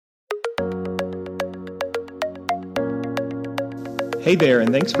Hey there,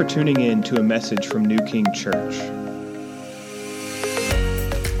 and thanks for tuning in to a message from New King Church.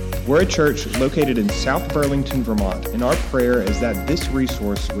 We're a church located in South Burlington, Vermont, and our prayer is that this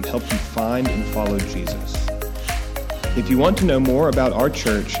resource would help you find and follow Jesus. If you want to know more about our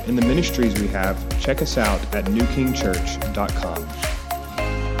church and the ministries we have, check us out at newkingchurch.com.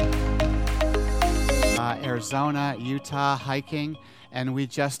 Arizona, Utah, hiking, and we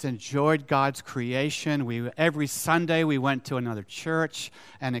just enjoyed God's creation. Every Sunday we went to another church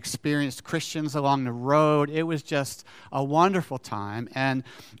and experienced Christians along the road. It was just a wonderful time. And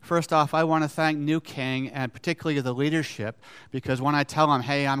first off, I want to thank New King and particularly the leadership, because when I tell them,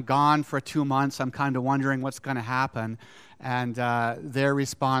 hey, I'm gone for 2 months, I'm kind of wondering what's going to happen. And their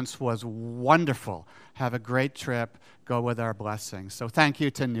response was wonderful. Have a great trip. Go with our blessings. So thank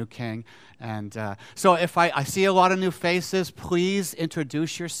you to New King. And so if I see a lot of new faces, please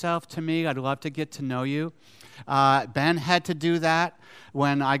introduce yourself to me. I'd love to get to know you. Ben had to do that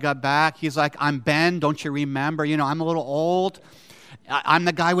when I got back. He's like, I'm Ben, don't you remember? You know, I'm a little old. I'm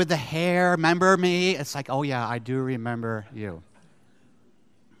the guy with the hair. Remember me? It's like, oh yeah, I do remember you.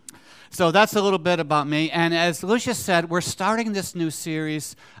 So that's a little bit about me. And as Lucia said, we're starting this new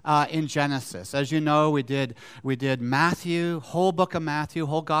series in Genesis. As you know, we did Matthew, whole book of Matthew,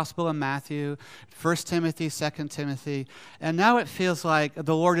 whole gospel of Matthew, 1 Timothy, 2 Timothy. And now it feels like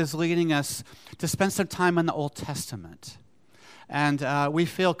the Lord is leading us to spend some time in the Old Testament. And we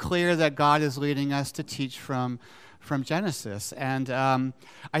feel clear that God is leading us to teach from Genesis. And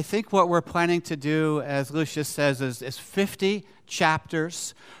I think what we're planning to do, as Lucia says, is 50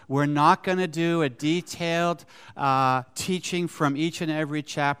 chapters. We're not going to do a detailed teaching from each and every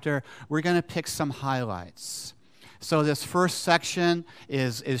chapter. We're going to pick some highlights. So this first section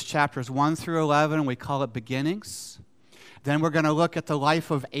is chapters 1 through 11. We call it Beginnings. Then we're going to look at the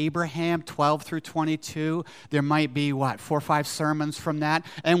life of Abraham, 12 through 22. There might be, 4 or 5 sermons from that.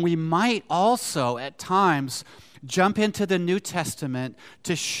 And we might also, at times, jump into the New Testament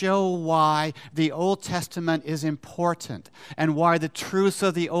to show why the Old Testament is important and why the truths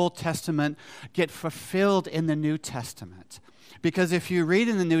of the Old Testament get fulfilled in the New Testament. Because if you read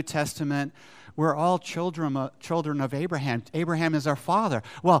in the New Testament, we're all children of Abraham. Abraham is our father.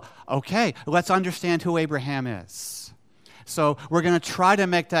 Well, okay, let's understand who Abraham is. So we're going to try to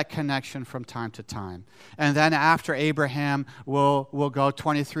make that connection from time to time. And then after Abraham, we'll go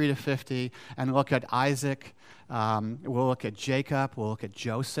 23 to 50 and look at Isaac. We'll look at Jacob, we'll look at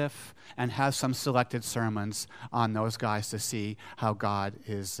Joseph, and have some selected sermons on those guys to see how God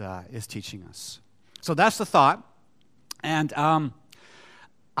is teaching us. So that's the thought. And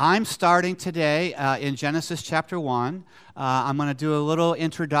I'm starting today in Genesis chapter 1. I'm going to do a little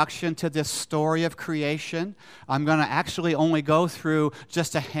introduction to this story of creation. I'm going to actually only go through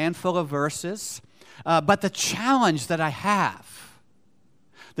just a handful of verses. But the challenge that I have,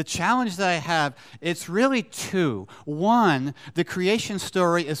 it's really two. One, the creation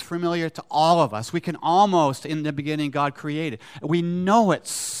story is familiar to all of us. We can almost, in the beginning, God created. We know it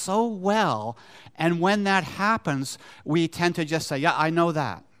so well, and when that happens, we tend to just say, yeah, I know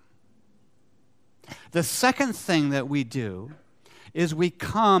that. The second thing that we do is we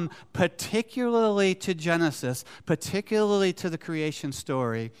come particularly to Genesis, particularly to the creation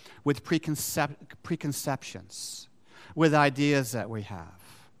story, with preconceptions, with ideas that we have.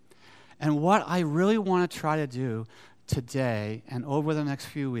 And what I really want to try to do today and over the next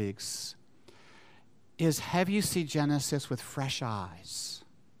few weeks is have you see Genesis with fresh eyes.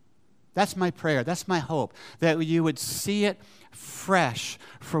 That's my prayer. That's my hope, that you would see it fresh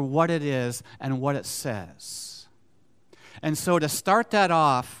for what it is and what it says. And so to start that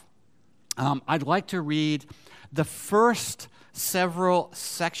off, I'd like to read the first several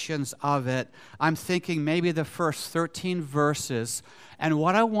sections of it. I'm thinking maybe the first 13 verses. And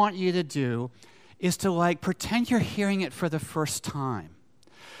what I want you to do is to pretend you're hearing it for the first time.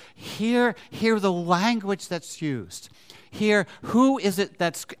 Hear the language that's used. Hear who is it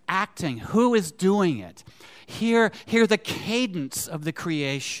that's acting, who is doing it. Hear the cadence of the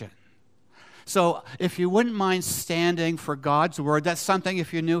creation. So if you wouldn't mind standing for God's word, that's something,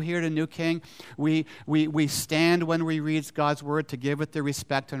 if you're new here to New King, we stand when we read God's word to give it the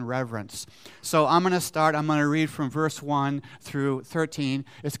respect and reverence. So I'm going to read from verse 1 through 13.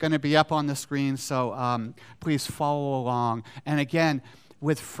 It's going to be up on the screen, so please follow along. And again,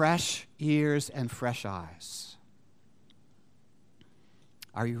 with fresh ears and fresh eyes.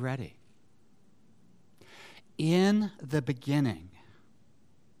 Are you ready? In the beginning,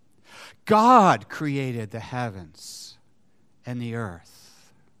 God created the heavens and the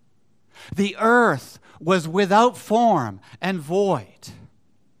earth. The earth was without form and void,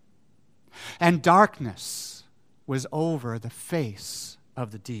 and darkness was over the face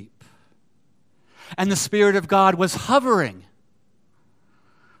of the deep. And the Spirit of God was hovering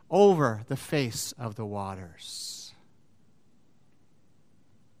over the face of the waters.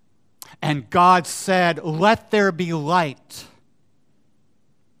 And God said, "Let there be light."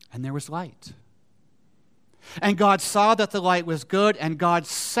 And there was light. And God saw that the light was good, and God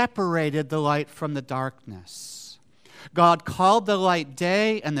separated the light from the darkness. God called the light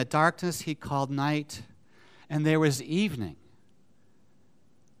day, and the darkness he called night. And there was evening,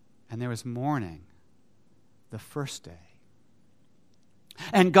 and there was morning, the first day.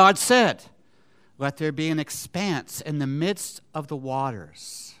 And God said, "Let there be an expanse in the midst of the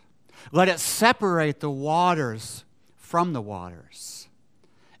waters. Let it separate the waters from the waters."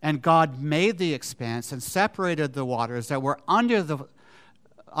 And God made the expanse and separated the waters that were under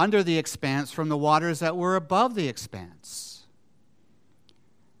the expanse from the waters that were above the expanse.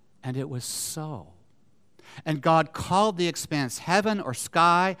 And it was so. And God called the expanse heaven or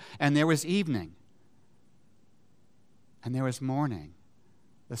sky, and there was evening. And there was morning,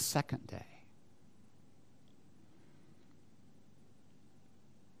 the second day.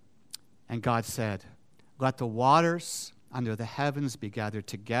 And God said, "Let the waters under the heavens be gathered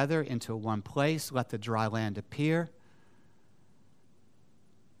together into one place. Let the dry land appear."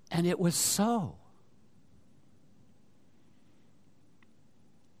 And it was so.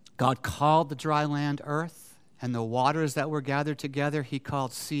 God called the dry land earth, and the waters that were gathered together he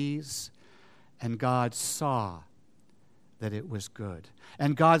called seas. And God saw that it was good.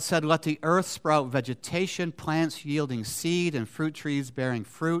 And God said, "Let the earth sprout vegetation, plants yielding seed, and fruit trees bearing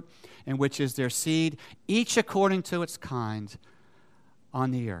fruit, in which is their seed, each according to its kind,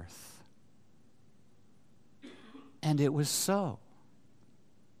 on the earth." And it was so.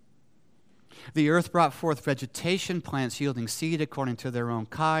 The earth brought forth vegetation, plants yielding seed according to their own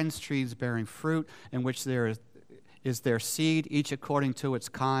kinds, trees bearing fruit, in which there is their seed, each according to its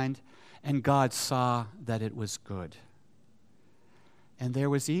kind. And God saw that it was good. And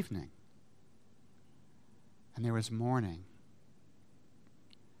there was evening, and there was morning,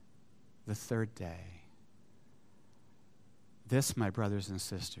 the third day. This, my brothers and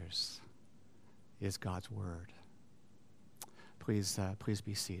sisters, is God's word. Please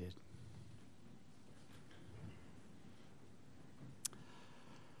be seated.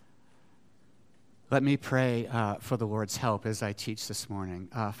 Let me pray for the Lord's help as I teach this morning.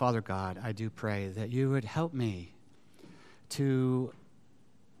 Father God, I do pray that you would help me to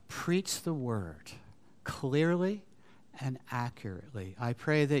preach the word clearly and accurately. I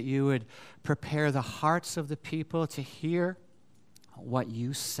pray that you would prepare the hearts of the people to hear what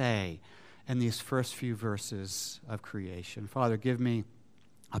you say in these first few verses of creation. Father, give me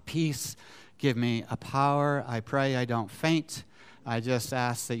a peace, give me a power. I pray I don't faint. I just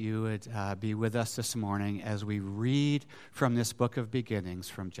ask that you would be with us this morning as we read from this book of beginnings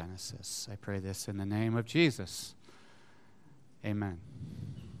from Genesis. I pray this in the name of Jesus. Amen.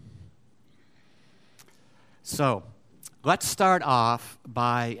 So, let's start off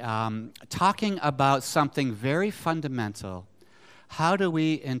by talking about something very fundamental. How do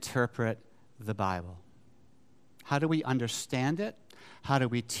we interpret the Bible? How do we understand it? How do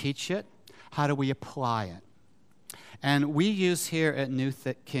we teach it? How do we apply it? And we use here at New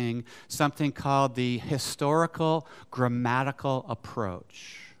King something called the historical grammatical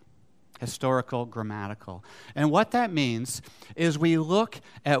approach. Historical grammatical. And what that means is we look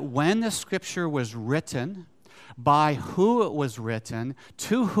at when the scripture was written, by who it was written,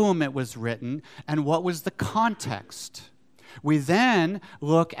 to whom it was written, and what was the context. We then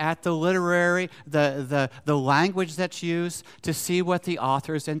look at the literary, the language that's used to see what the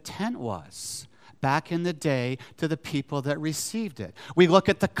author's intent was back in the day to the people that received it. We look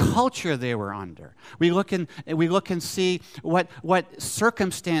at the culture they were under. We look and see what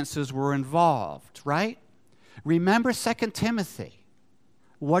circumstances were involved, right? Remember 2 Timothy.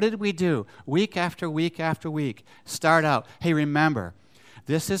 What did we do? Week after week after week. Start out, hey, remember,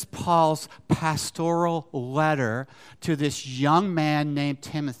 this is Paul's pastoral letter to this young man named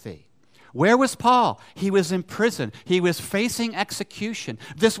Timothy. Where was Paul? He was in prison. He was facing execution.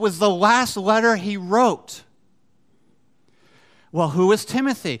 This was the last letter he wrote. Well, who was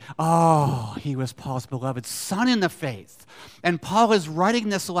Timothy? Oh, he was Paul's beloved son in the faith. And Paul is writing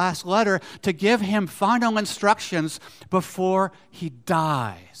this last letter to give him final instructions before he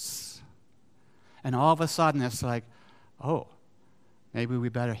dies. And all of a sudden it's like, oh, maybe we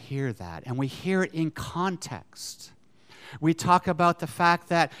better hear that. And we hear it in context. We talk about the fact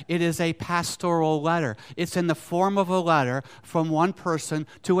that it is a pastoral letter. It's in the form of a letter from one person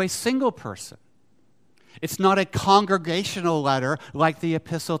to a single person. It's not a congregational letter like the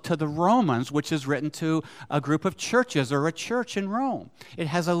epistle to the Romans, which is written to a group of churches or a church in Rome. It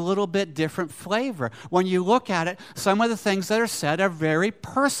has a little bit different flavor. When you look at it, some of the things that are said are very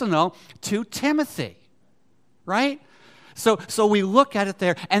personal to Timothy, right? So we look at it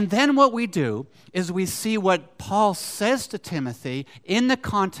there, and then what we do is we see what Paul says to Timothy in the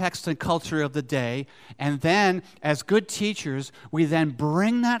context and culture of the day, and then as good teachers, we then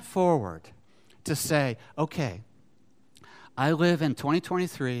bring that forward to say, okay, I live in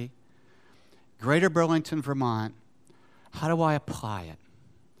 2023, Greater Burlington, Vermont. How do I apply it?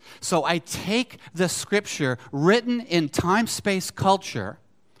 So I take the scripture written in time, space, culture,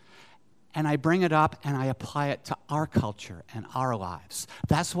 and I bring it up and I apply it to our culture and our lives.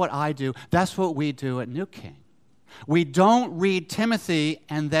 That's what I do. That's what we do at New King. We don't read Timothy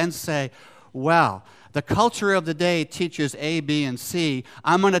and then say, well, the culture of the day teaches A, B, and C.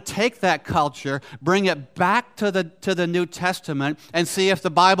 I'm going to take that culture, bring it back to the New Testament, and see if the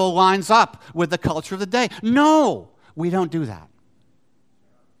Bible lines up with the culture of the day. No, we don't do that.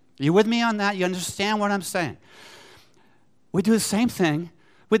 You with me on that? You understand what I'm saying? We do the same thing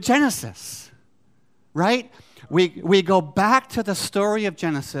with Genesis, right? We go back to the story of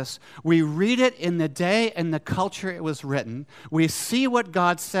Genesis. We read it in the day and the culture it was written. We see what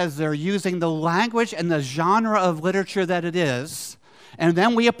God says there using the language and the genre of literature that it is, and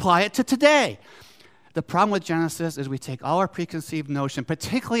then we apply it to today. The problem with Genesis is we take all our preconceived notion,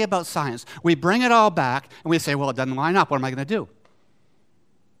 particularly about science, we bring it all back, and we say, well, it doesn't line up. What am I going to do?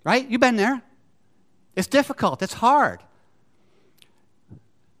 Right? You've been there. It's difficult. It's hard.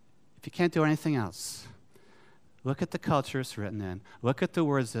 If you can't do anything else, look at the culture it's written in, look at the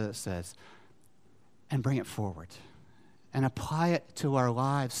words that it says, and bring it forward. And apply it to our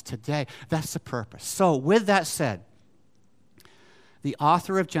lives today. That's the purpose. So, with that said, the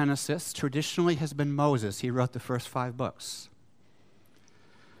author of Genesis traditionally has been Moses. He wrote the first 5 books.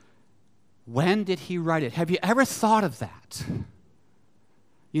 When did he write it? Have you ever thought of that?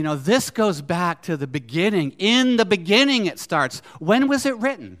 You know, this goes back to the beginning. In the beginning it starts. When was it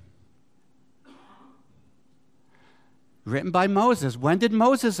written? Written by Moses. When did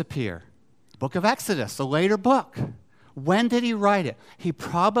Moses appear? Book of Exodus, a later book. When did he write it? He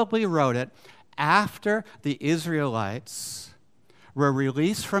probably wrote it after the Israelites were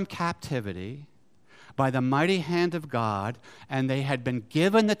released from captivity by the mighty hand of God, and they had been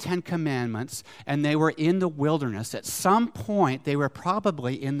given the 10 Commandments, and they were in the wilderness. At some point, they were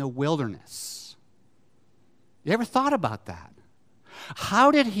probably in the wilderness. You ever thought about that? How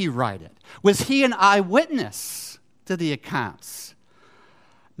did he write it? Was he an eyewitness to the accounts?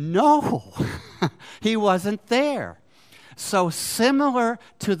 No, he wasn't there. So similar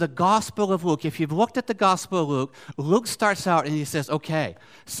to the Gospel of Luke, if you've looked at the Gospel of Luke, Luke starts out and he says, okay,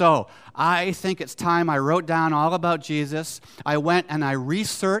 so I think it's time I wrote down all about Jesus. I went and I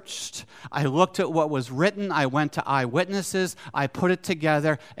researched. I looked at what was written. I went to eyewitnesses. I put it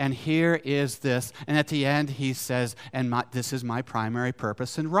together, and here is this. And at the end, he says, this is my primary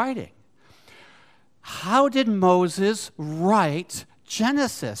purpose in writing. How did Moses write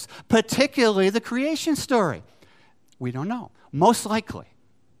Genesis, particularly the creation story? We don't know. Most likely,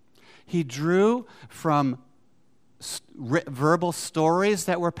 he drew from verbal stories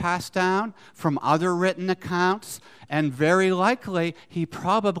that were passed down, from other written accounts, and very likely, he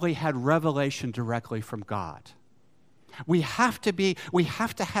probably had revelation directly from God. We have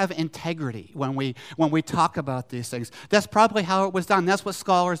to have integrity when we talk about these things. That's probably how it was done. That's what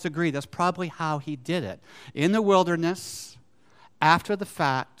scholars agree. That's probably how he did it. In the wilderness, after the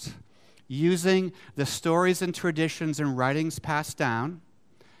fact, using the stories and traditions and writings passed down,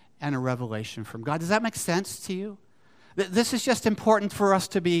 and a revelation from God. Does that make sense to you? This is just important for us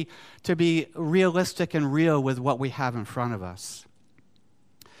to be realistic and real with what we have in front of us.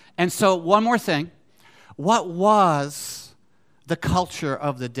 And so, one more thing. What was the culture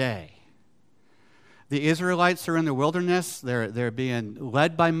of the day? The Israelites are in the wilderness. They're being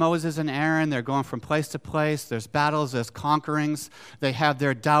led by Moses and Aaron. They're going from place to place. There's battles. There's conquerings. They have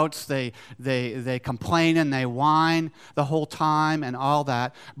their doubts. They complain and they whine the whole time and all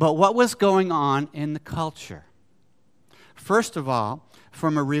that. But what was going on in the culture? First of all,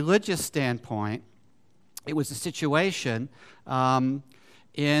 from a religious standpoint, it was a situation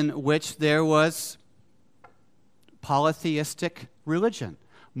in which there was polytheistic religion,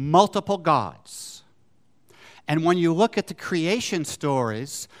 multiple gods. And when you look at the creation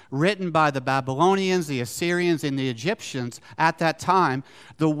stories written by the Babylonians, the Assyrians, and the Egyptians at that time,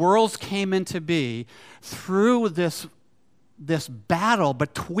 the worlds came into being through this this battle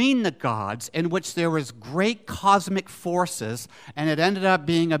between the gods in which there was great cosmic forces, and it ended up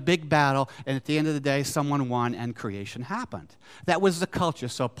being a big battle, and at the end of the day, someone won and creation happened. That was the culture.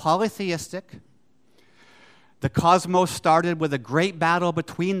 So polytheistic. The cosmos started with a great battle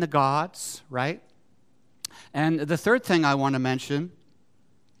between the gods, right? And the third thing I want to mention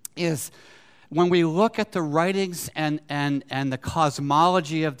is when we look at the writings and the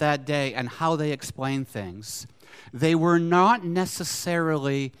cosmology of that day and how they explain things, they were not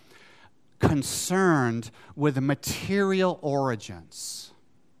necessarily concerned with material origins.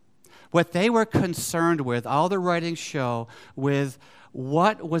 What they were concerned with, all the writings show, with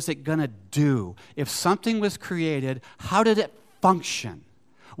what was it going to do? If something was created, how did it function?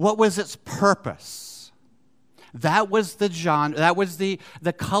 What was its purpose? That was the genre, that was the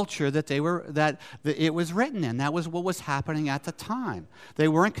culture that it was written in. That was what was happening at the time. They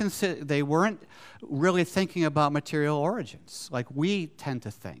weren't really thinking about material origins like we tend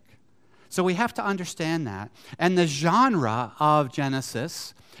to think. So we have to understand that. And the genre of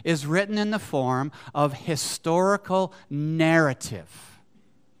Genesis is written in the form of historical narrative.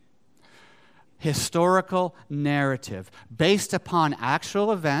 Historical narrative based upon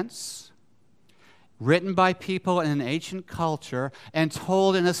actual events, written by people in an ancient culture and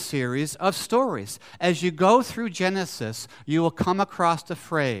told in a series of stories. As you go through Genesis, you will come across the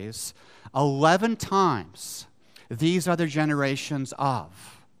phrase 11 times, these are the generations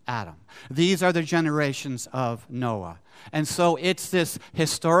of Adam. These are the generations of Noah. And so it's this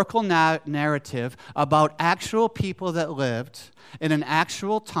historical narrative about actual people that lived in an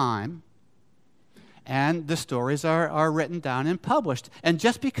actual time, and the stories are written down and published. And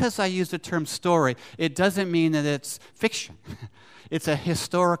just because I use the term story, it doesn't mean that it's fiction. It's a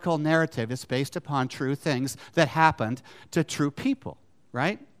historical narrative. It's based upon true things that happened to true people,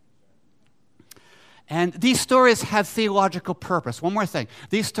 right? And these stories have theological purpose. One more thing.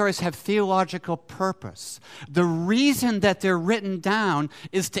 These stories have theological purpose. The reason that they're written down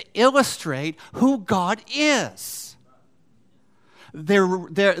is to illustrate who God is.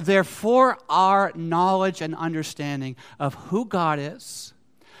 They're for our knowledge and understanding of who God is,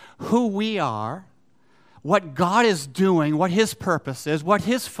 who we are, what God is doing, what His purpose is, what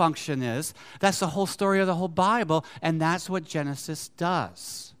His function is. That's the whole story of the whole Bible, and that's what Genesis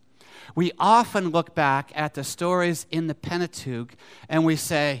does. We often look back at the stories in the Pentateuch and we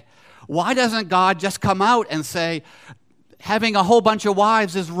say, why doesn't God just come out and say, having a whole bunch of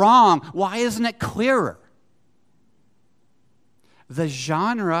wives is wrong? Why isn't it clearer? The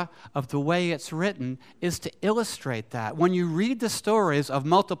genre of the way it's written is to illustrate that. When you read the stories of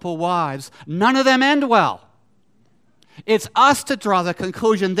multiple wives, none of them end well. It's us to draw the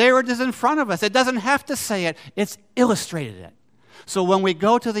conclusion. There it is in front of us. It doesn't have to say it. It's illustrated it. So when we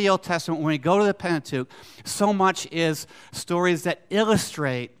go to the Old Testament, when we go to the Pentateuch, so much is stories that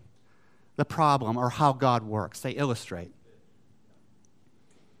illustrate the problem or how God works. They illustrate.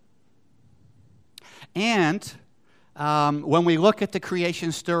 And when we look at the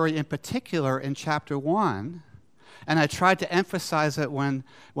creation story in particular in chapter 1, and I tried to emphasize it when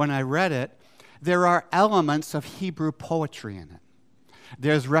I read it, there are elements of Hebrew poetry in it.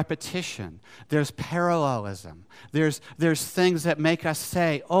 There's repetition. There's parallelism. There's things that make us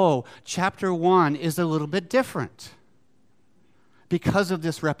say, oh, chapter 1 is a little bit different because of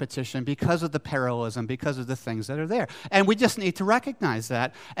this repetition, because of the parallelism, because of the things that are there. And we just need to recognize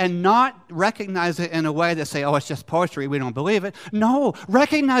that and not recognize it in a way that say, oh, it's just poetry, we don't believe it. No,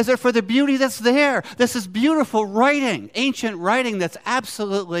 recognize it for the beauty that's there. This is beautiful writing, ancient writing that's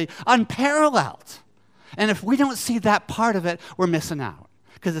absolutely unparalleled. And if we don't see that part of it, we're missing out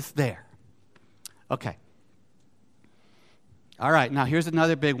because it's there. Okay. All right, now here's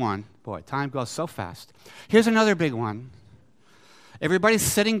another big one. Boy, time goes so fast. Here's another big one. Everybody's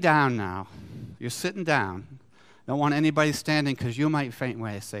sitting down now. You're sitting down. Don't want anybody standing because you might faint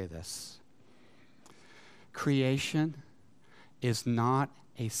when I say this. Creation is not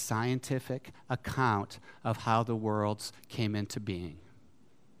a scientific account of how the worlds came into being.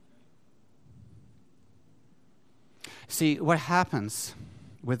 See, what happens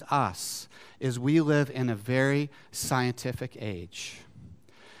with us is we live in a very scientific age.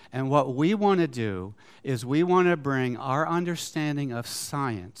 And what we want to do is we want to bring our understanding of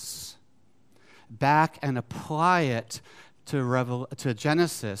science back and apply it to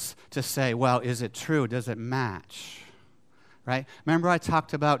Genesis to say, well, is it true? Does it match? Right? Remember I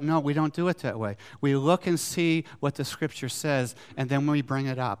talked about, no, we don't do it that way. We look and see what the Scripture says, and then we bring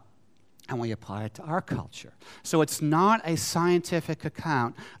it up. And we apply it to our culture. So it's not a scientific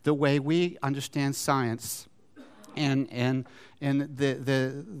account the way we understand science in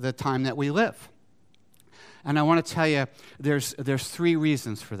the time that we live. And I want to tell you, there's 3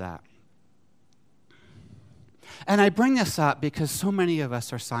 reasons for that. And I bring this up because so many of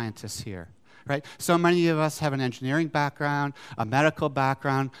us are scientists here, right? So many of us have an engineering background, a medical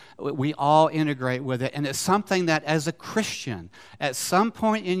background. We all integrate with it. And it's something that as a Christian, at some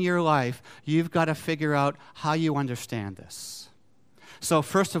point in your life, you've got to figure out how you understand this. So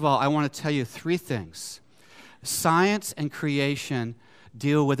first of all, I want to tell you 3 things. Science and creation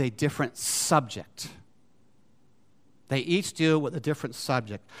deal with a different subject. They each deal with a different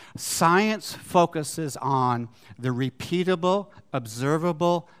subject. Science focuses on the repeatable,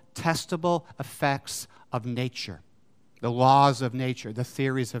 observable, testable effects of nature, the laws of nature, the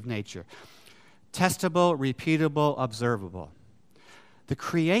theories of nature. Testable, repeatable, observable. The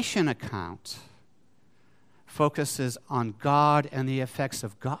creation account focuses on God and the effects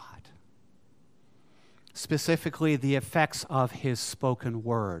of God, specifically the effects of His spoken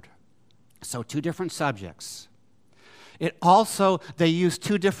word. So 2 different subjects. They use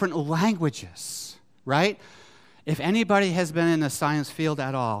 2 different languages, right? If anybody has been in the science field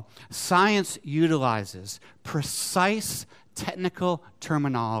at all, science utilizes precise technical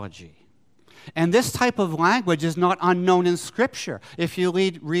terminology. And this type of language is not unknown in Scripture. If you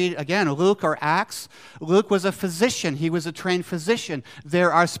read again, Luke or Acts, Luke was a physician. He was a trained physician.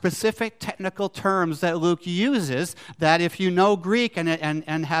 There are specific technical terms that Luke uses that if you know Greek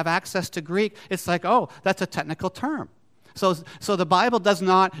and have access to Greek, it's like, oh, that's a technical term. So the Bible is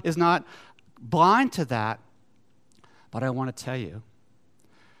not blind to that. But I want to tell you,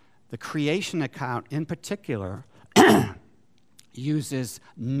 the creation account in particular uses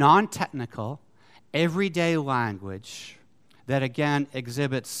non-technical, everyday language that, again,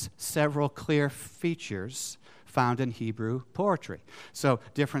 exhibits several clear features found in Hebrew poetry. So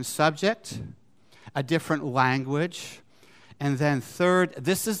different subject, a different language, and then third,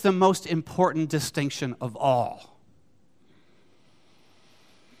 this is the most important distinction of all.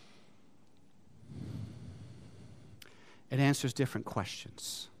 It answers different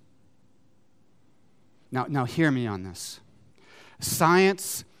questions. Now hear me on this.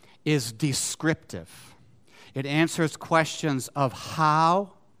 Science is descriptive. It answers questions of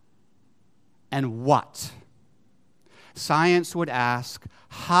how and what. Science would ask,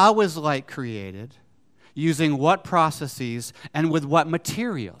 how is light created? Using what processes and with what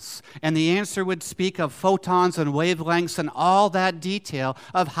materials? And the answer would speak of photons and wavelengths and all that detail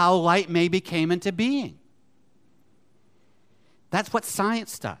of how light maybe came into being. That's what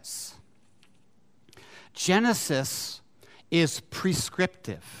science does. Genesis is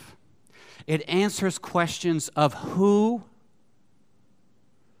prescriptive. It answers questions of who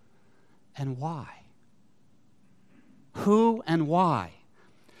and why. Who and why.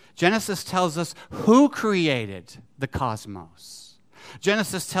 Genesis tells us who created the cosmos.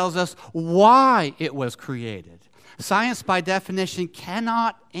 Genesis tells us why it was created. Science, by definition,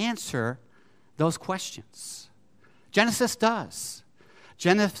 cannot answer those questions. Genesis does.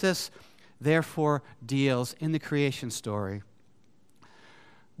 Genesis, therefore, deals in the creation story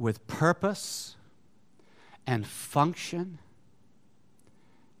with purpose and function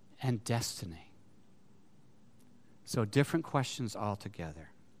and destiny. So different questions altogether.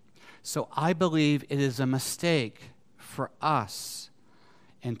 So I believe it is a mistake for us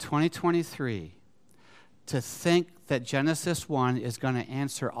in 2023 to think that Genesis 1 is going to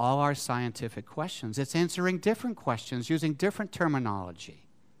answer all our scientific questions. It's answering different questions using different terminology.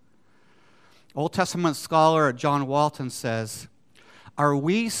 Old Testament scholar John Walton says, "Are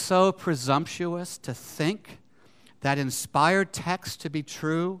we so presumptuous to think that inspired text to be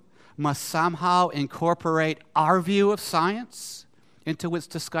true must somehow incorporate our view of science into its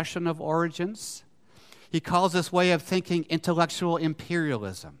discussion of origins?" He calls this way of thinking intellectual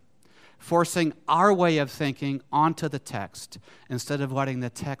imperialism, forcing our way of thinking onto the text instead of letting the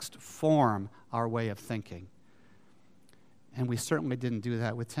text form our way of thinking. And we certainly didn't do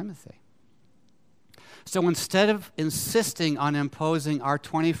that with Timothy. So instead of insisting on imposing our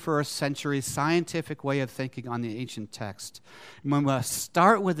 21st century scientific way of thinking on the ancient text, we must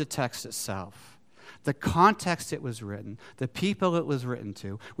start with the text itself, the context it was written, the people it was written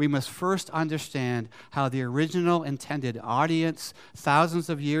to. We must first understand how the original intended audience thousands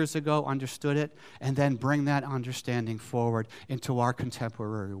of years ago understood it, and then bring that understanding forward into our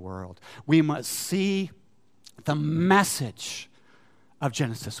contemporary world. We must see the message of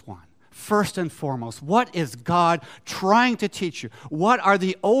Genesis 1. First and foremost, what is God trying to teach you? What are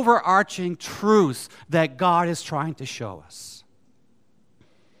the overarching truths that God is trying to show us?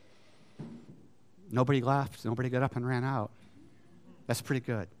 Nobody laughed. Nobody got up and ran out. That's pretty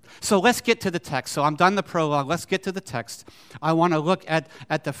good. So let's get to the text. So I'm done the prologue. Let's get to the text. I want to look at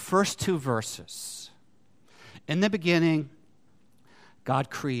the first 2 verses. In the beginning, God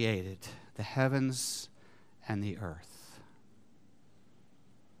created the heavens and the earth.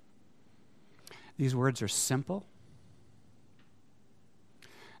 These words are simple.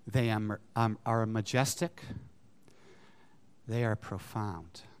 They are majestic. They are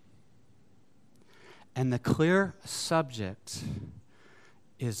profound. And the clear subject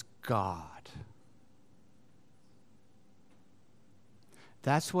is God.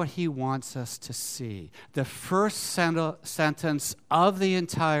 That's what he wants us to see. The first sentence of the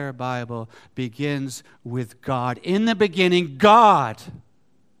entire Bible begins with God. In the beginning, God.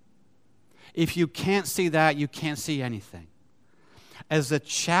 If you can't see that, you can't see anything. As the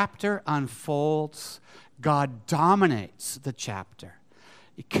chapter unfolds, God dominates the chapter.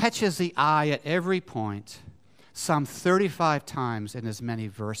 He catches the eye at every point, some 35 times in as many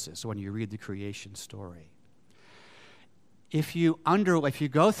verses when you read the creation story. If you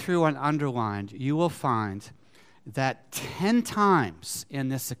go through and underline, you will find that 10 times in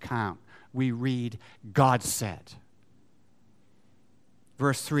this account we read, God said.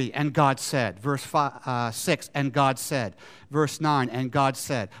 Verse 3, and God said. Verse 6, and God said. Verse 9, and God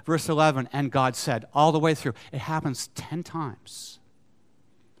said. Verse 11, and God said. All the way through. It happens 10 times.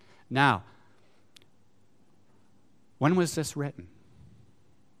 Now, when was this written?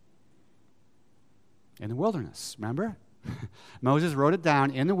 In the wilderness, remember? Moses wrote it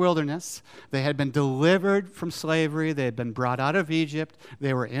down in the wilderness. They had been delivered from slavery. They had been brought out of Egypt.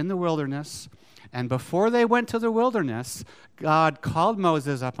 They were in the wilderness. And before they went to the wilderness, God called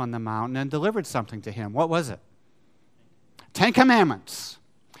Moses up on the mountain and delivered something to him. What was it? 10 Commandments.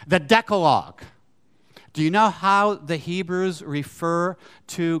 The Decalogue. Do you know how the Hebrews refer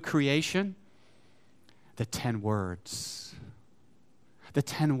to creation? The 10 words. The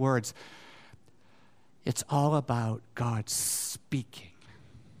 10 words. It's all about God speaking.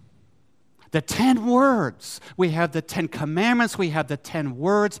 The 10 words. We have the 10 commandments. We have the 10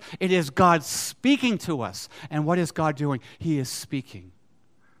 words. It is God speaking to us. And what is God doing? He is speaking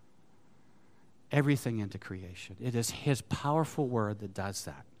everything into creation. It is his powerful word that does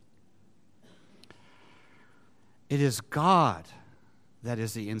that. It is God that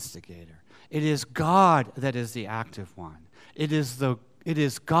is the instigator. It is God that is the active one. It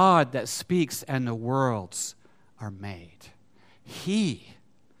is God that speaks and the worlds are made. He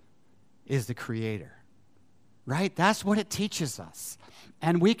is the creator, right? That's what it teaches us.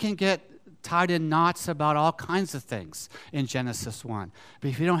 And we can get tied in knots about all kinds of things in Genesis 1. But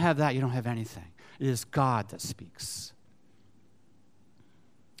if you don't have that, you don't have anything. It is God that speaks.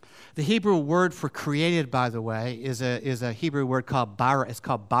 The Hebrew word for created, by the way, is a Hebrew word called bara. It's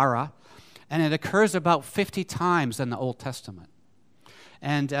called bara. And it occurs about 50 times in the Old Testament.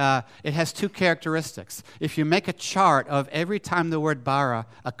 And it has two characteristics. If you make a chart of every time the word bara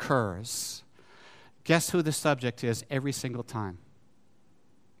occurs, guess who the subject is every single time?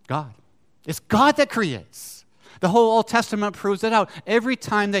 God. It's God that creates. The whole Old Testament proves it out. Every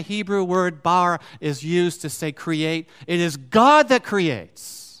time the Hebrew word bara is used to say create, it is God that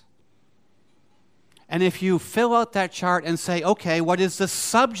creates. And if you fill out that chart and say, okay, what is the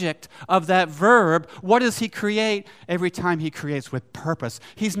subject of that verb? What does he create? Every time he creates with purpose.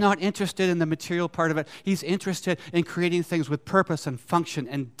 He's not interested in the material part of it. He's interested in creating things with purpose and function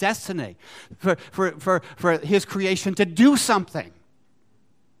and destiny for his creation to do something.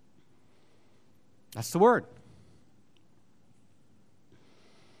 That's the word.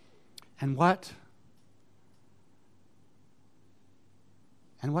 And what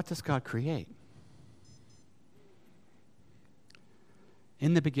does God create?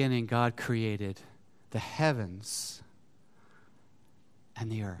 In the beginning, God created the heavens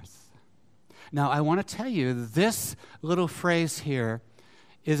and the earth. Now, I want to tell you, this little phrase here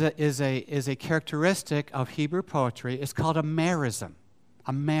is a characteristic of Hebrew poetry. It's called a merism.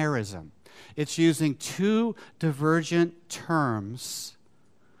 A merism. It's using two divergent terms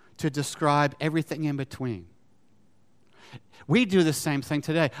to describe everything in between. We do the same thing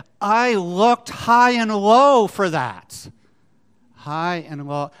today. I looked high and low for that. High and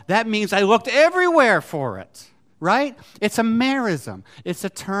low. That means I looked everywhere for it, right? It's a merism. It's a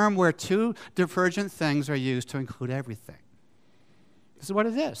term where two divergent things are used to include everything. This is what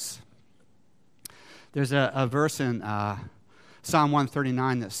it is. There's a verse in Psalm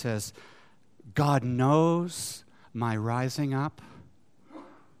 139 that says, God knows my rising up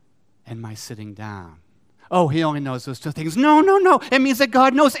and my sitting down. Oh, he only knows those two things. No. It means that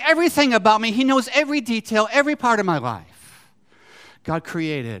God knows everything about me. He knows every detail, every part of my life. God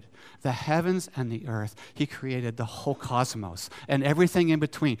created the heavens and the earth. He created the whole cosmos and everything in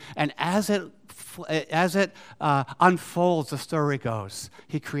between. And as it unfolds, the story goes,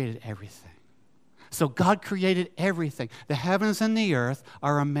 he created everything. So God created everything. The heavens and the earth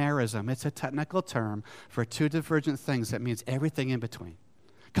are a merism. It's a technical term for two divergent things that means everything in between.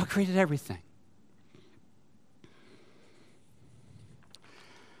 God created everything.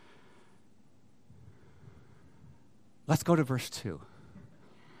 Let's go to verse 2.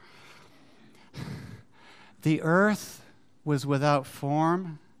 The earth was without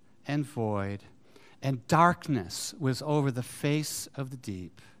form and void, and darkness was over the face of the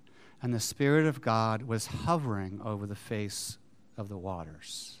deep, and the Spirit of God was hovering over the face of the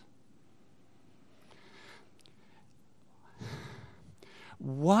waters.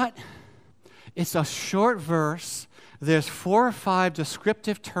 It's a short verse. There's 4 or 5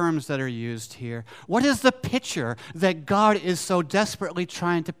 descriptive terms that are used here. What is the picture that God is so desperately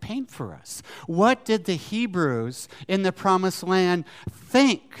trying to paint for us? What did the Hebrews in the Promised Land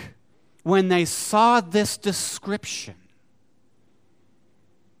think when they saw this description?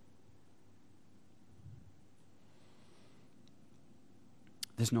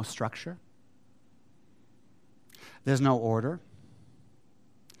 There's no structure. There's no order.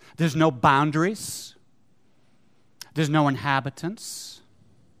 There's no boundaries. There's no inhabitants.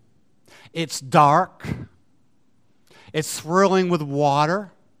 It's dark. It's swirling with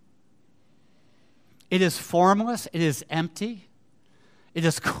water. It is formless. It is empty. It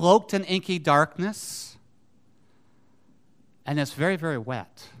is cloaked in inky darkness. And it's very, very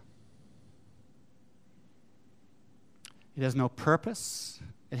wet. It has no purpose.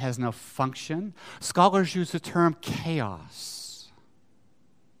 It has no function. Scholars use the term chaos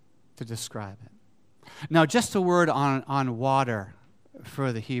to describe it. Now, just a word on water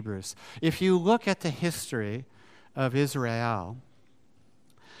for the Hebrews. If you look at the history of Israel,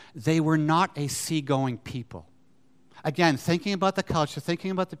 they were not a seagoing people. Again, thinking about the culture, thinking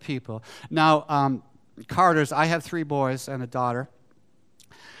about the people. Now, Carters, I have 3 boys and a daughter.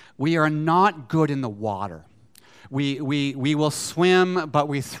 We are not good in the water. We will swim, but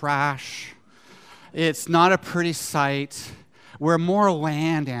we thrash. It's not a pretty sight. We're more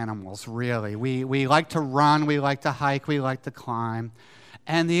land animals, really. We like to run, we like to hike, we like to climb.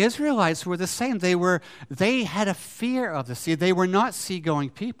 And the Israelites were the same. They had a fear of the sea. They were not seagoing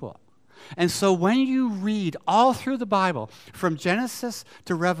people. And so when you read all through the Bible, from Genesis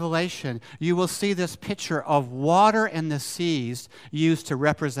to Revelation, you will see this picture of water and the seas used to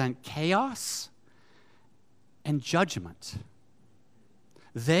represent chaos and judgment.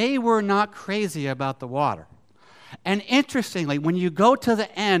 They were not crazy about the water. And interestingly, when you go to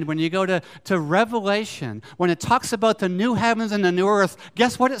the end, when you go to Revelation, when it talks about the new heavens and the new earth,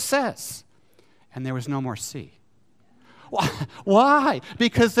 guess what it says? And there was no more sea. Why?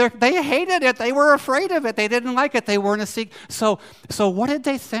 Because they hated it. They were afraid of it. They didn't like it. They weren't a sea. So what did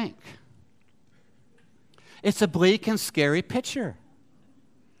they think? It's a bleak and scary picture.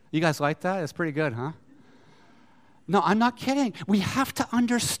 You guys like that? It's pretty good, huh? No, I'm not kidding. We have to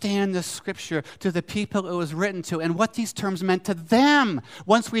understand the scripture to the people it was written to and what these terms meant to them.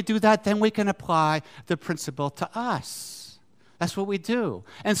 Once we do that, then we can apply the principle to us. That's what we do.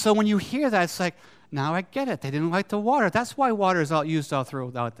 And so when you hear that, it's like, now I get it. They didn't like the water. That's why water is used all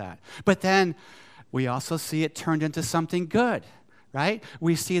throughout that. But then we also see it turned into something good. Right?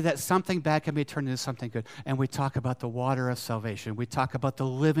 We see that something bad can be turned into something good. And we talk about the water of salvation. We talk about the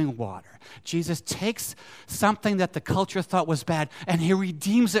living water. Jesus takes something that the culture thought was bad, and he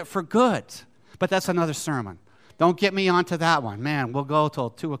redeems it for good. But that's another sermon. Don't get me onto that one. Man, we'll go till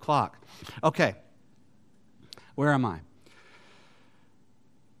 2 o'clock. Okay. Where am I?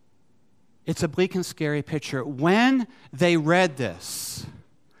 It's a bleak and scary picture. When they read this,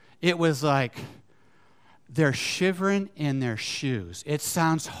 it was like, they're shivering in their shoes. It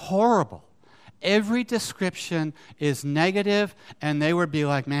sounds horrible. Every description is negative, and they would be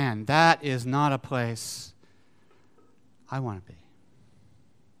like, man, that is not a place I want to be.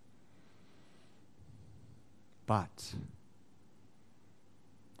 But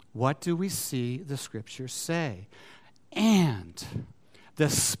what do we see the scriptures say? And the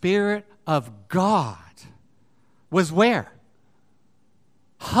Spirit of God was where?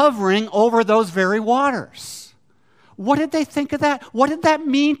 Hovering over those very waters. What did they think of that? What did that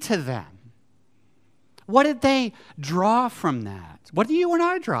mean to them? What did they draw from that? What do you and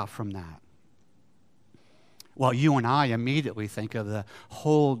I draw from that? Well, you and I immediately think of the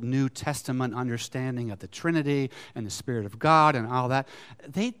whole New Testament understanding of the Trinity and the Spirit of God and all that.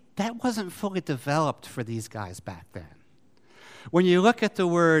 That wasn't fully developed for these guys back then. When you look at the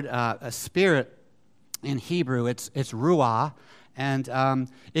word a spirit in Hebrew, it's ruah. And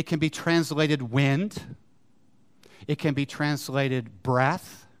it can be translated wind, it can be translated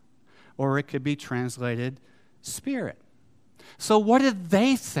breath, or it could be translated spirit. So what did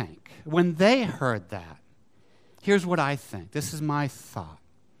they think? when they heard that, here's what I think. This is my thought.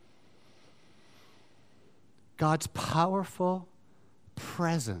 God's powerful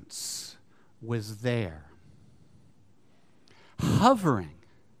presence was there, hovering,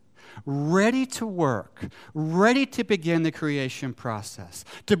 ready to work, ready to begin the creation process,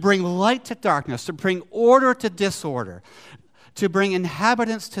 to bring light to darkness, to bring order to disorder, to bring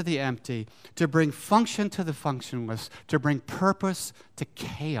inhabitants to the empty, to bring function to the functionless, to bring purpose to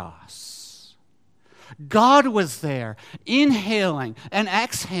chaos. God was there, inhaling and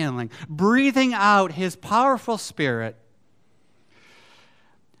exhaling, breathing out his powerful spirit.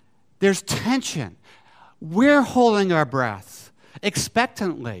 There's tension. We're holding our breath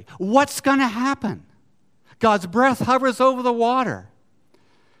expectantly. What's going to happen? God's breath hovers over the water.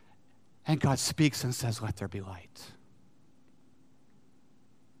 And God speaks and says, "Let there be light."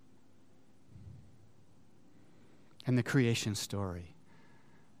 And the creation story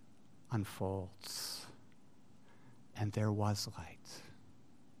unfolds. And there was light.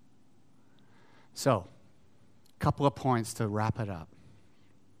 So, a couple of points to wrap it up.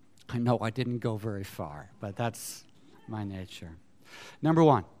 I know I didn't go very far, but that's my nature. Number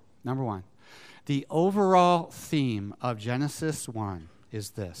one, the overall theme of Genesis 1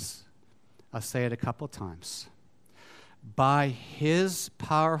 is this. I'll say it a couple times. By his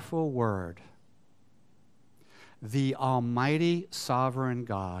powerful word, the almighty sovereign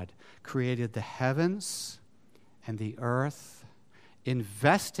God created the heavens and the earth,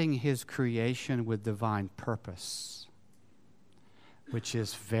 investing his creation with divine purpose, which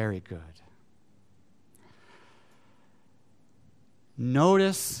is very good.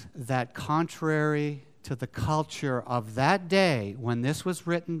 Notice that contrary to the culture of that day when this was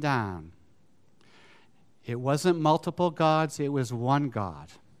written down, it wasn't multiple gods, it was one God.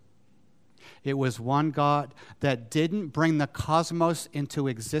 It was one God that didn't bring the cosmos into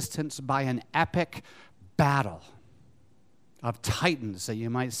existence by an epic battle of titans that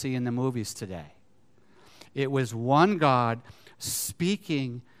you might see in the movies today. It was one God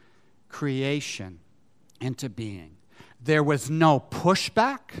speaking creation into being. There was no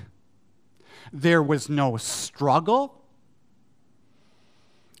pushback. There was no struggle.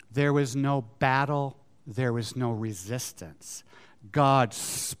 There was no battle. There was no resistance. God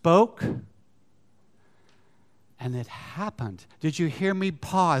spoke, and it happened. Did you hear me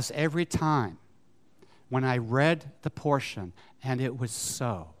pause every time when I read the portion? And it was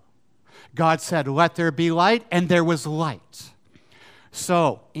so. God said, "Let there be light," and there was light.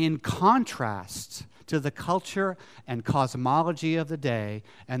 So, in contrast to the culture and cosmology of the day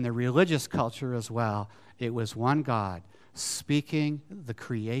and the religious culture as well, it was one God speaking the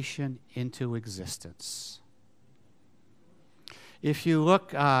creation into existence. If you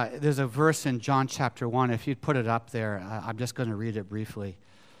look, there's a verse in John chapter 1. If you'd put it up there, I'm just going to read it briefly.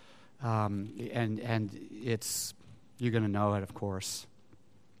 And it's, you're going to know it, of course.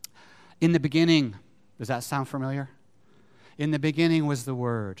 In the beginning, does that sound familiar? In the beginning was the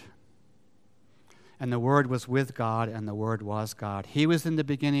Word. And the Word was with God, and the Word was God. He was in the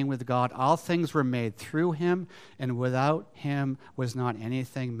beginning with God. All things were made through him, and without him was not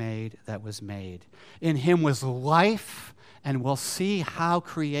anything made that was made. In him was life, and we'll see how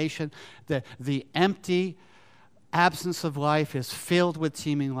creation, the empty absence of life is filled with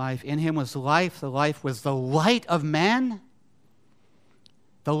teeming life. In him was life. The life was the light of men.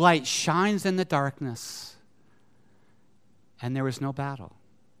 The light shines in the darkness. And there was no battle.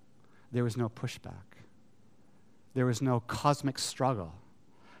 There was no pushback. There was no cosmic struggle.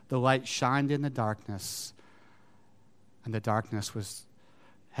 The light shined in the darkness, and the darkness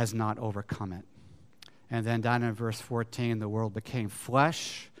has not overcome it. And then down in verse 14, the Word became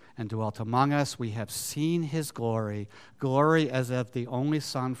flesh and dwelt among us. We have seen his glory, glory as of the only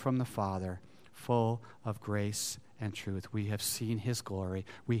Son from the Father, full of grace and truth. We have seen his glory.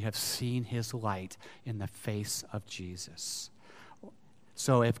 We have seen his light in the face of Jesus.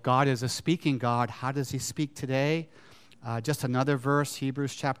 So if God is a speaking God, how does he speak today? Just another verse,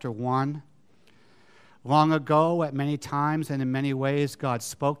 Hebrews chapter 1. Long ago, at many times and in many ways, God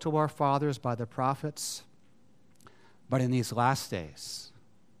spoke to our fathers by the prophets. But in these last days,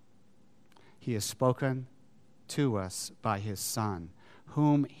 he has spoken to us by his Son,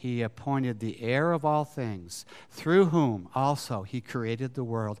 whom he appointed the heir of all things, through whom also he created the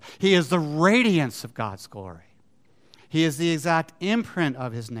world. He is the radiance of God's glory. He is the exact imprint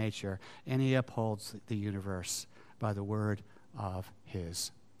of his nature, and he upholds the universe by the word of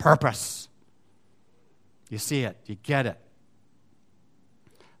his purpose. You see it. You get it.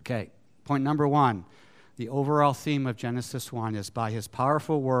 Okay, point number one. The overall theme of Genesis 1 is, by his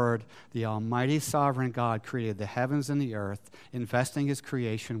powerful word, the almighty sovereign God created the heavens and the earth, investing his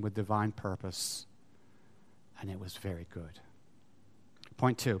creation with divine purpose. And it was very good.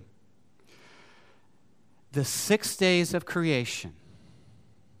 Point 2. The 6 days of creation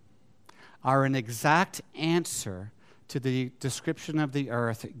are an exact answer to the description of the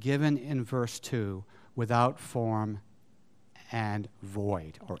earth given in verse 2, without form and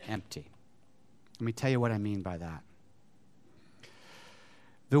void or empty. Let me tell you what I mean by that.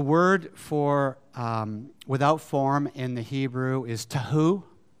 The word for without form in the Hebrew is tahu,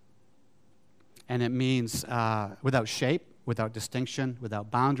 and it means without shape, without distinction, without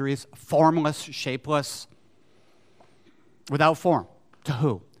boundaries, formless, shapeless, without form,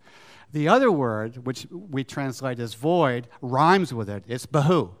 tahu. The other word, which we translate as void, rhymes with it. It's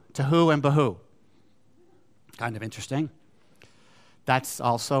bahu, tahu and bahu. Kind of interesting. That's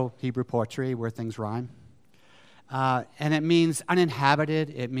also Hebrew poetry where things rhyme. And it means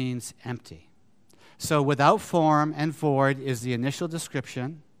uninhabited, it means empty. So without form and void is the initial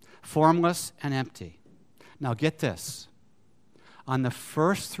description, formless and empty. Now get this. On the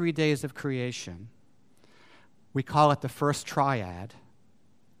first 3 days of creation, we call it the first triad,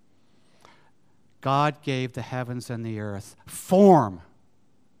 God gave the heavens and the earth form.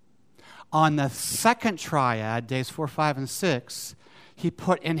 On the second triad, days 4, 5, and 6, he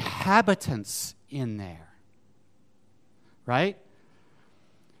put inhabitants in there. Right?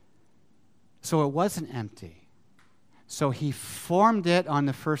 So it wasn't empty. So he formed it on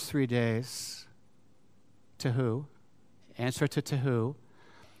the first 3 days, tahu, answer to tahu,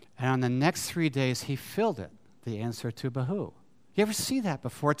 and on the next 3 days he filled it, the answer to bahu. You ever see that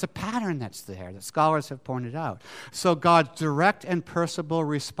before? It's a pattern that's there that scholars have pointed out. So God's direct and perceptible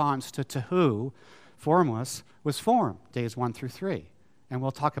response to tahu, formless, was form, days 1 through 3. And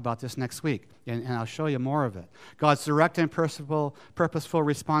we'll talk about this next week, and I'll show you more of it. God's direct and purposeful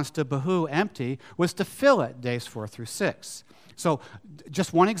response to bahu, empty, was to fill it, days 4 through 6. So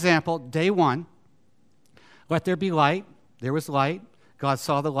just one example, day 1, let there be light. There was light. God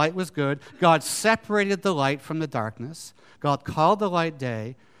saw the light was good. God separated the light from the darkness. God called the light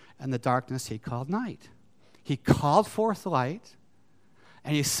day, and the darkness he called night. He called forth light,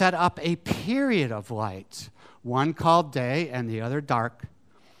 and he set up a period of light, one called day and the other dark.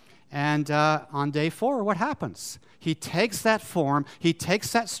 And on day 4, what happens? He takes that form, he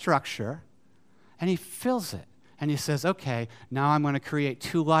takes that structure, and he fills it. And he says, okay, now I'm going to create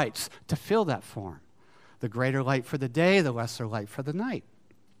 2 lights to fill that form. The greater light for the day, the lesser light for the night.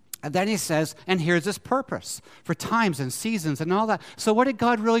 And then he says, and here's his purpose for times and seasons and all that. So what did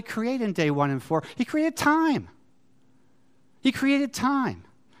God really create in day 1 and 4? He created time. He created time.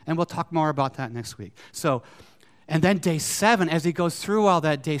 And we'll talk more about that next week. So, and then day 7, as he goes through all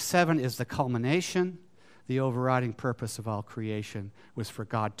that, day 7 is the culmination. The overriding purpose of all creation was for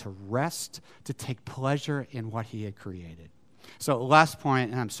God to rest, to take pleasure in what he had created. So last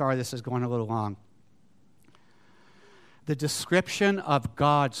point, and I'm sorry this is going a little long. The description of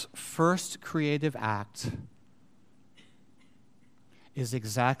God's first creative act is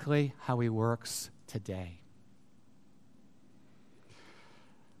exactly how he works today.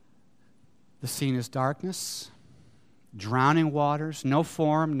 The scene is darkness, drowning waters, no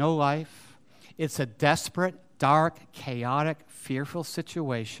form, no life. It's a desperate, dark, chaotic, fearful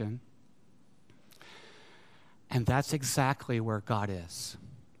situation. And that's exactly where God is.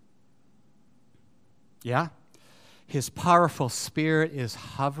 Yeah? His powerful spirit is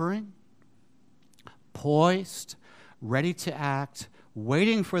hovering, poised, ready to act,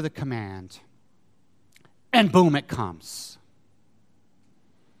 waiting for the command. And boom, it comes.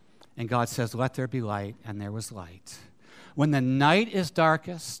 And God says, let there be light, and there was light. When the night is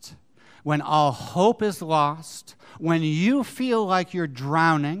darkest, when all hope is lost, when you feel like you're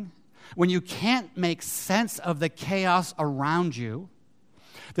drowning, when you can't make sense of the chaos around you,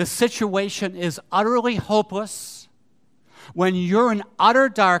 the situation is utterly hopeless, when you're in utter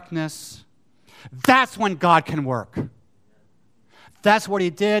darkness, that's when God can work. That's what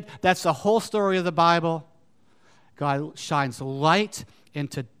he did. That's the whole story of the Bible. God shines light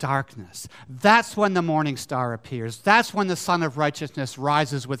into darkness. That's when the morning star appears. That's when the Son of Righteousness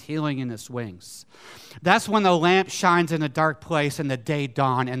rises with healing in its wings. That's when the lamp shines in a dark place and the day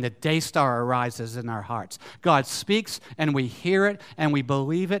dawn and the day star arises in our hearts. God speaks and we hear it and we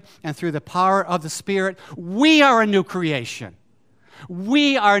believe it, and through the power of the Spirit, we are a new creation.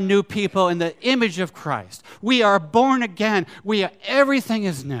 We are new people in the image of Christ. We are born again. Everything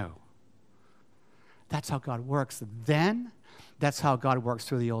is new. That's how God works then. That's how God works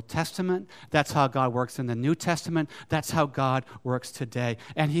through the Old Testament. That's how God works in the New Testament. That's how God works today.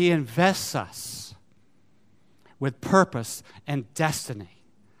 And he invests us with purpose and destiny.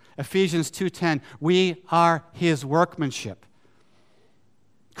 Ephesians 2:10, we are his workmanship.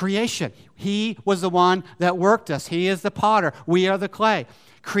 Creation. He was the one that worked us. He is the potter. We are the clay.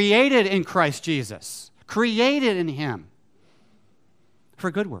 Created in Christ Jesus. Created in him for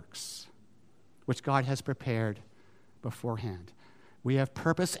good works, which God has prepared beforehand. We have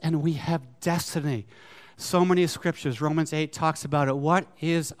purpose and we have destiny. So many scriptures. Romans 8 talks about it. What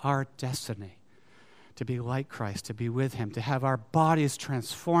is our destiny? To be like Christ, to be with him, to have our bodies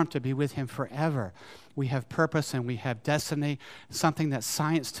transformed, to be with him forever. We have purpose and we have destiny, something that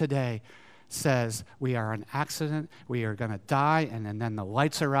science today says we are an accident, we are going to die, and then the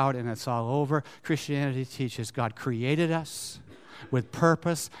lights are out and it's all over. Christianity teaches God created us with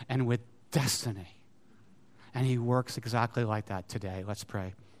purpose and with destiny. And he works exactly like that today. Let's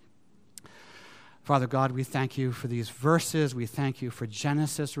pray. Father God, we thank you for these verses. We thank you for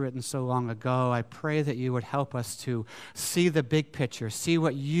Genesis written so long ago. I pray that you would help us to see the big picture, see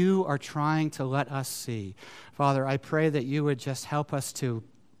what you are trying to let us see. Father, I pray that you would just help us to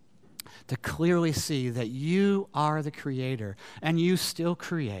clearly see that you are the creator and you still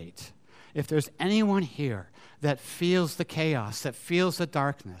create. If there's anyone here that feels the chaos, that feels the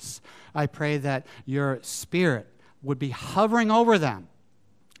darkness, I pray that your Spirit would be hovering over them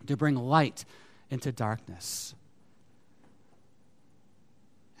to bring light into darkness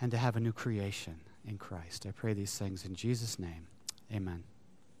and to have a new creation in Christ. I pray these things in Jesus' name. Amen.